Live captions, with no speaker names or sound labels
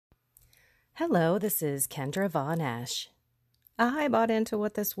Hello, this is Kendra Von Ash. I bought into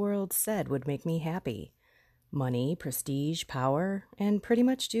what this world said would make me happy. Money, prestige, power, and pretty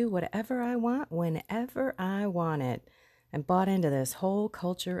much do whatever I want whenever I want it. And bought into this whole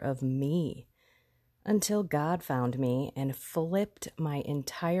culture of me. Until God found me and flipped my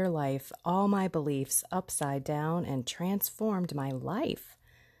entire life, all my beliefs upside down and transformed my life.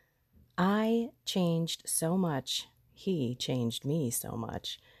 I changed so much, He changed me so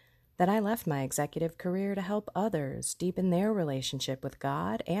much, that I left my executive career to help others deepen their relationship with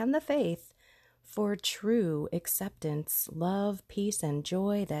God and the faith for true acceptance, love, peace, and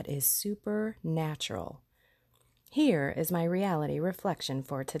joy that is supernatural. Here is my reality reflection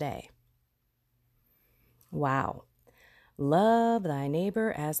for today. Wow. Love thy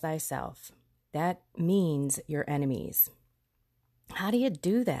neighbor as thyself. That means your enemies. How do you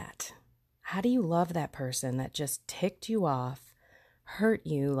do that? How do you love that person that just ticked you off, hurt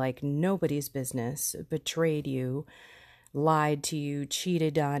you like nobody's business, betrayed you, lied to you,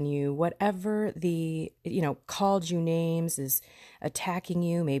 cheated on you, whatever called you names, is attacking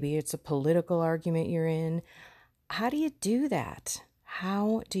you? Maybe it's a political argument you're in. How do you do that?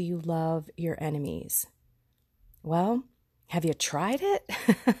 How do you love your enemies? Well, have you tried it?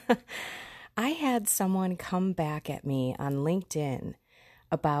 I had someone come back at me on LinkedIn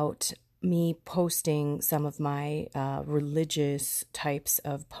about me posting some of my religious types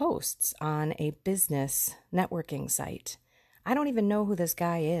of posts on a business networking site. I don't even know who this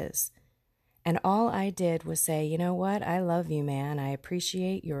guy is. And all I did was say, you know what? I love you, man. I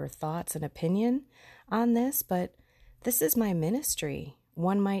appreciate your thoughts and opinion on this, but this is my ministry.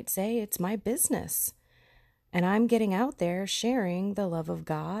 One might say it's my business. And I'm getting out there sharing the love of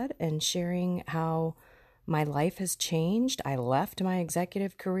God and sharing how my life has changed. I left my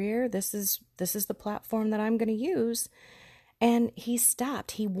executive career. This is the platform that I'm going to use. And he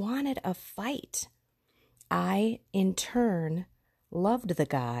stopped. He wanted a fight. I, in turn, loved the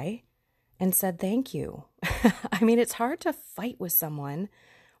guy and said thank you. I mean, it's hard to fight with someone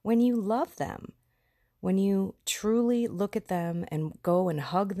when you love them. When you truly look at them and go and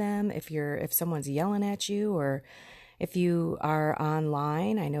hug them, if someone's yelling at you, or if you are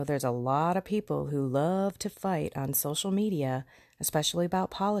online. I know there's a lot of people who love to fight on social media, especially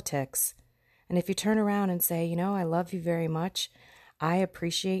about politics. And if you turn around and say, I love you very much, I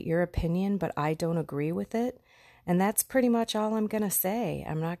appreciate your opinion, but I don't agree with it. And that's pretty much all I'm going to say.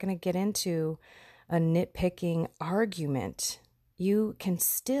 I'm not going to get into a nitpicking argument. You can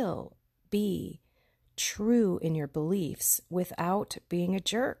still be true in your beliefs without being a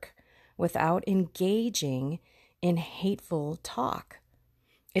jerk, without engaging in hateful talk.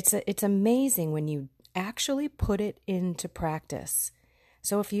 It's amazing when you actually put it into practice.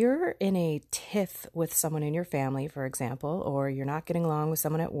 So if you're in a tiff with someone in your family, for example, or you're not getting along with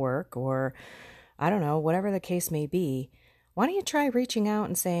someone at work, or I don't know, whatever the case may be, why don't you try reaching out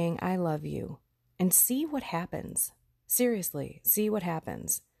and saying, I love you, and see what happens. Seriously, see what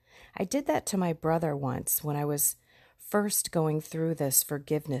happens. I did that to my brother once when I was first going through this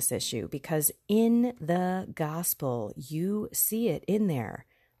forgiveness issue, because in the gospel, you see it in there.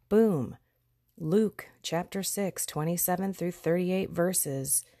 Boom. Luke chapter 6, 27 through 38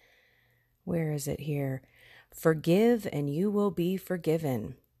 verses. Where is it here? Forgive and you will be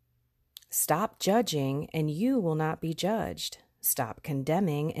forgiven. Stop judging and you will not be judged. Stop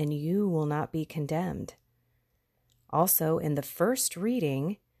condemning and you will not be condemned. Also, in the first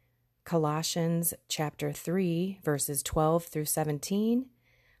reading, Colossians chapter 3, verses 12 through 17,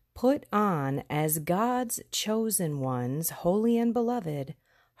 put on as God's chosen ones, holy and beloved,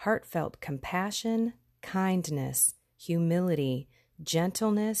 heartfelt compassion, kindness, humility,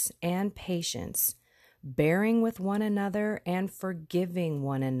 gentleness, and patience, bearing with one another and forgiving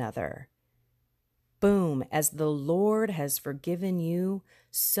one another. Boom, as the Lord has forgiven you,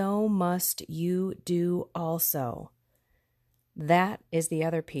 so must you do also. That is the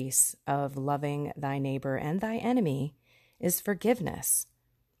other piece of loving thy neighbor and thy enemy, is forgiveness.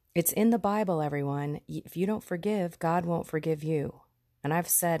 It's in the Bible, everyone. If you don't forgive, God won't forgive you. And I've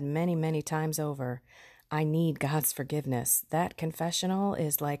said many, many times over, I need God's forgiveness. That confessional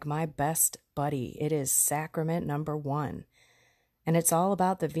is like my best buddy. It is sacrament number 1. And it's all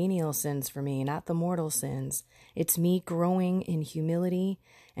about the venial sins for me, not the mortal sins. It's me growing in humility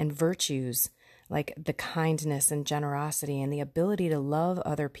and virtues, like the kindness and generosity and the ability to love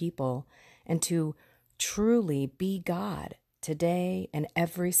other people and to truly be God today and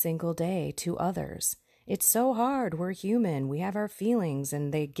every single day to others. It's so hard. We're human. We have our feelings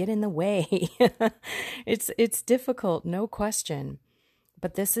and they get in the way. It's difficult, no question.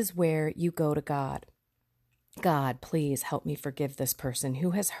 But this is where you go to God. God, please help me forgive this person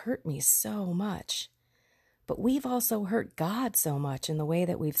who has hurt me so much. But we've also hurt God so much in the way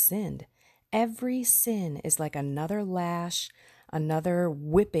that we've sinned. Every sin is like another lash, another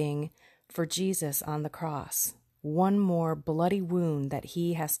whipping for Jesus on the cross. One more bloody wound that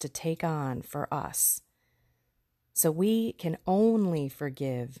he has to take on for us. So we can only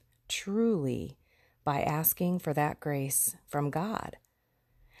forgive truly by asking for that grace from God.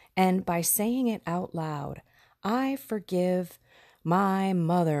 And by saying it out loud, I forgive my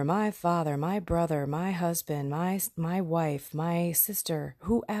mother, my father, my brother, my husband, my wife, my sister,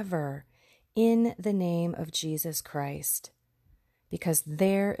 whoever, in the name of Jesus Christ, because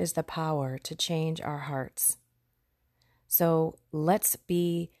there is the power to change our hearts. So let's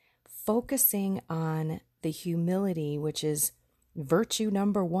be focusing on the humility, which is virtue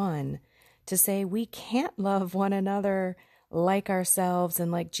number one, to say we can't love one another like ourselves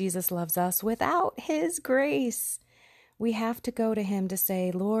and like Jesus loves us without his grace. We have to go to him to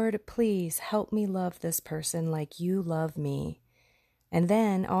say, Lord, please help me love this person like you love me. And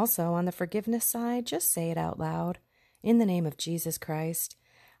then also on the forgiveness side, just say it out loud. In the name of Jesus Christ,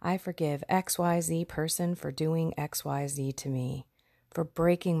 I forgive XYZ person for doing XYZ to me, for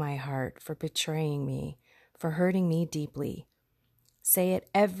breaking my heart, for betraying me, for hurting me deeply. Say it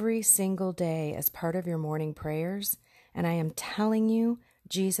every single day as part of your morning prayers, and I am telling you,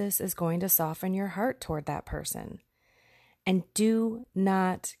 Jesus is going to soften your heart toward that person. And do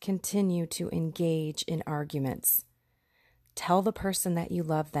not continue to engage in arguments. Tell the person that you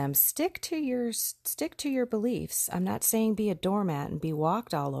love them. Stick to your beliefs. I'm not saying be a doormat and be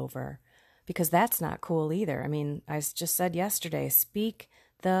walked all over, because that's not cool either. I mean, I just said yesterday, speak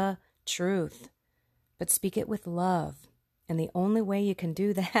the truth, but speak it with love. And the only way you can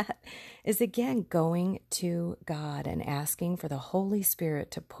do that is, again, going to God and asking for the Holy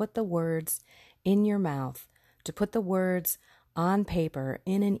Spirit to put the words in your mouth, to put the words on paper,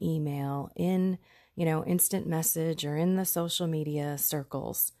 in an email, in, instant message, or in the social media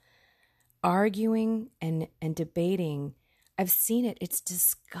circles. Arguing and debating, I've seen it. It's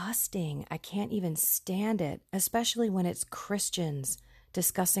disgusting. I can't even stand it, especially when it's Christians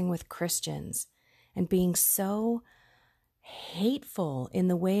discussing with Christians and being so hateful in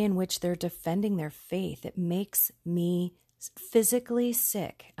the way in which they're defending their faith. It makes me physically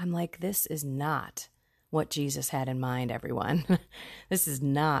sick. I'm like, this is not what Jesus had in mind, everyone. This is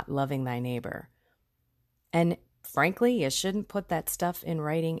not loving thy neighbor. And frankly, you shouldn't put that stuff in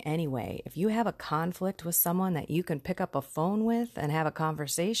writing anyway. If you have a conflict with someone that you can pick up a phone with and have a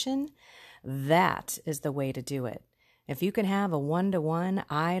conversation, that is the way to do it. If you can have a one-to-one,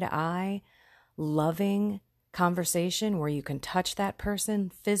 eye-to-eye, loving conversation where you can touch that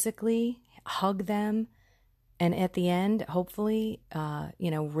person physically, hug them, and at the end, hopefully,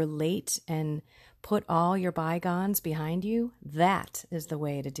 relate and put all your bygones behind you, that is the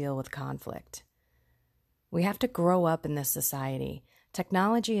way to deal with conflict. We have to grow up in this society.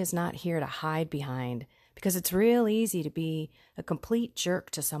 Technology is not here to hide behind, because it's real easy to be a complete jerk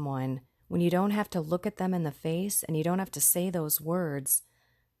to someone when you don't have to look at them in the face and you don't have to say those words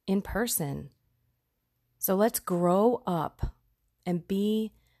in person. So let's grow up and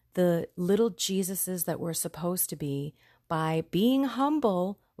be the little Jesuses that we're supposed to be by being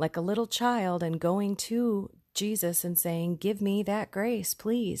humble like a little child and going to Jesus and saying, give me that grace,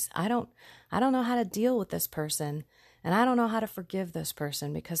 please. I don't know how to deal with this person, and I don't know how to forgive this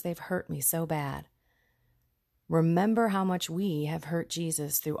person because they've hurt me so bad. Remember how much we have hurt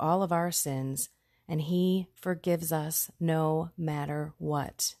Jesus through all of our sins, and he forgives us no matter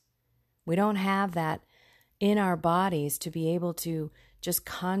what. We don't have that in our bodies to be able to just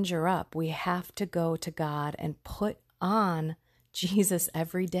conjure up. We have to go to God and put on Jesus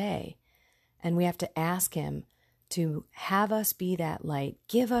every day. And we have to ask him to have us be that light.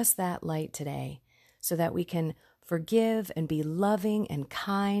 Give us that light today so that we can forgive and be loving and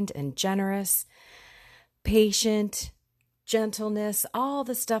kind and generous, patient, gentleness, all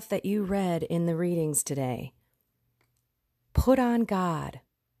the stuff that you read in the readings today. Put on God.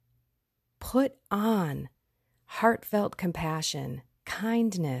 Put on heartfelt compassion,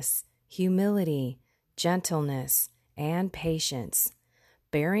 kindness, humility, gentleness, and patience,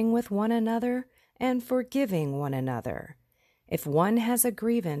 bearing with one another and forgiving one another. If one has a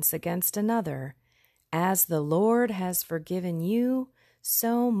grievance against another, as the Lord has forgiven you,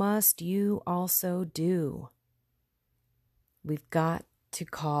 so must you also do. We've got to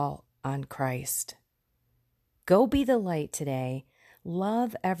call on Christ. Go be the light today.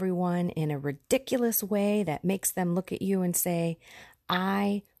 Love everyone in a ridiculous way that makes them look at you and say,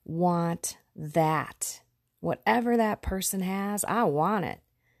 I want that. Whatever that person has, I want it.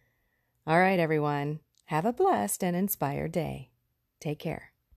 All right, everyone. Have a blessed and inspired day. Take care.